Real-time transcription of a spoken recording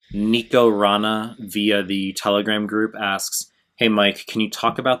Nico Rana via the Telegram group asks, "Hey Mike, can you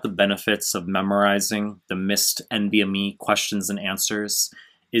talk about the benefits of memorizing the missed NBME questions and answers?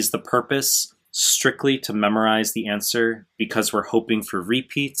 Is the purpose strictly to memorize the answer because we're hoping for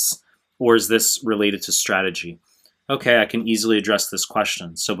repeats, or is this related to strategy?" Okay, I can easily address this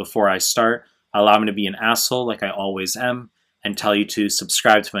question. So before I start, allow me to be an asshole like I always am and tell you to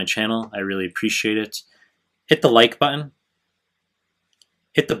subscribe to my channel. I really appreciate it. Hit the like button.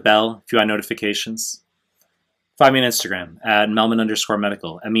 Hit the bell if you want notifications. Find me on Instagram at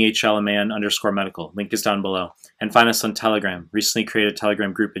Melman_medical, MEHLMAN_medical. Link is down below. And find us on Telegram. Recently created a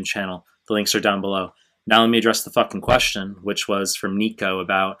Telegram group and channel. The links are down below. Now let me address the fucking question, which was from Nico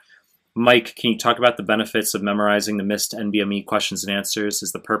about, "Mike, can you talk about the benefits of memorizing the missed NBME questions and answers?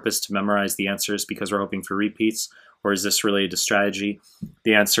 Is the purpose to memorize the answers because we're hoping for repeats, or is this related to strategy?"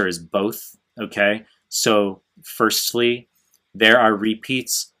 The answer is both, okay? So firstly, there are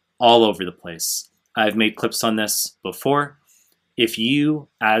repeats all over the place. I've made clips on this before. If you,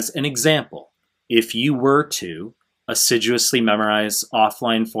 as an example, if you were to assiduously memorize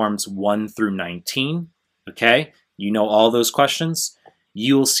offline forms 1 through 19, okay, you know all those questions,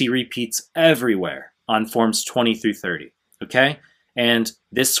 you will see repeats everywhere on forms 20 through 30, okay? And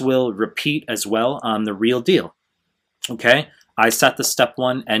this will repeat as well on the real deal, okay? I sat the step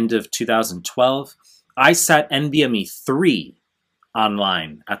 1 end of 2012. I sat NBME 3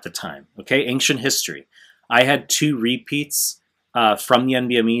 online at the time, okay? Ancient history. I had 2 repeats from the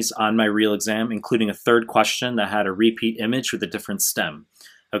NBMEs on my real exam, including a third question that had a repeat image with a different stem,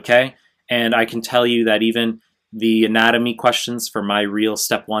 okay? And I can tell you that even the anatomy questions for my real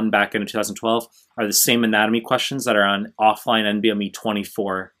step 1 back in 2012 are the same anatomy questions that are on offline NBME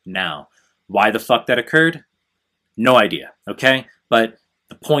 24 now. Why the fuck that occurred? No idea, okay? But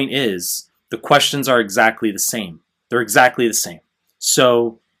the point is, the questions are exactly the same. They're exactly the same.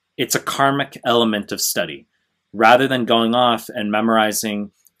 So it's a karmic element of study. Rather than going off and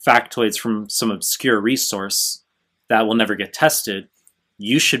memorizing factoids from some obscure resource that will never get tested,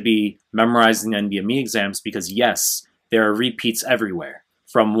 you should be memorizing NBME exams because yes, there are repeats everywhere.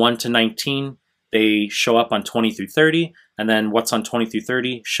 From 1 to 19, they show up on 20 through 30, and then what's on 20 through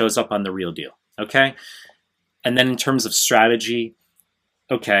 30 shows up on the real deal, okay? And then in terms of strategy,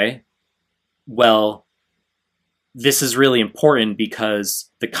 okay, well, this is really important because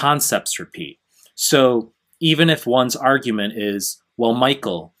the concepts repeat. So even if one's argument is, well,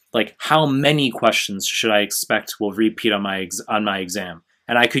 Michael, like how many questions should I expect will repeat on my exam?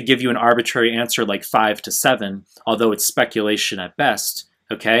 And I could give you an arbitrary answer like 5 to 7, although it's speculation at best,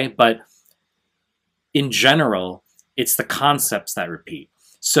 okay? But in general, it's the concepts that repeat.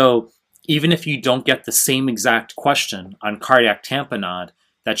 So even if you don't get the same exact question on cardiac tamponade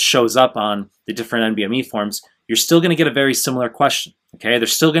that shows up on the different NBME forms, you're still going to get a very similar question, okay? They're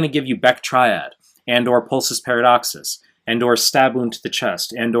still going to give you Beck triad and or pulsus paradoxus and or stab wound to the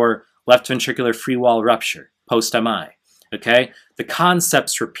chest and or left ventricular free wall rupture post-MI, okay? The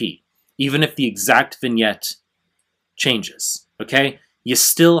concepts repeat, even if the exact vignette changes, okay? You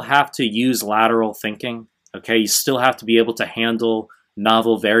still have to use lateral thinking, okay? You still have to be able to handle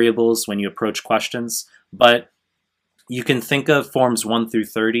novel variables when you approach questions, but you can think of forms 1 through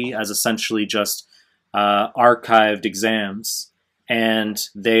 30 as essentially just archived exams, and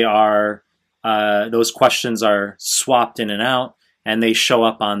they are those questions are swapped in and out, and they show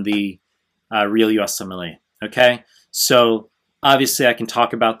up on the real USMLE. Okay, so obviously I can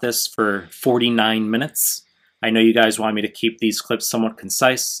talk about this for 49 minutes. I know you guys want me to keep these clips somewhat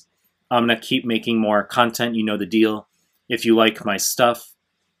concise. I'm gonna keep making more content. You know the deal. If you like my stuff,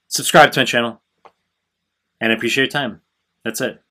 subscribe to my channel, and I appreciate your time. That's it.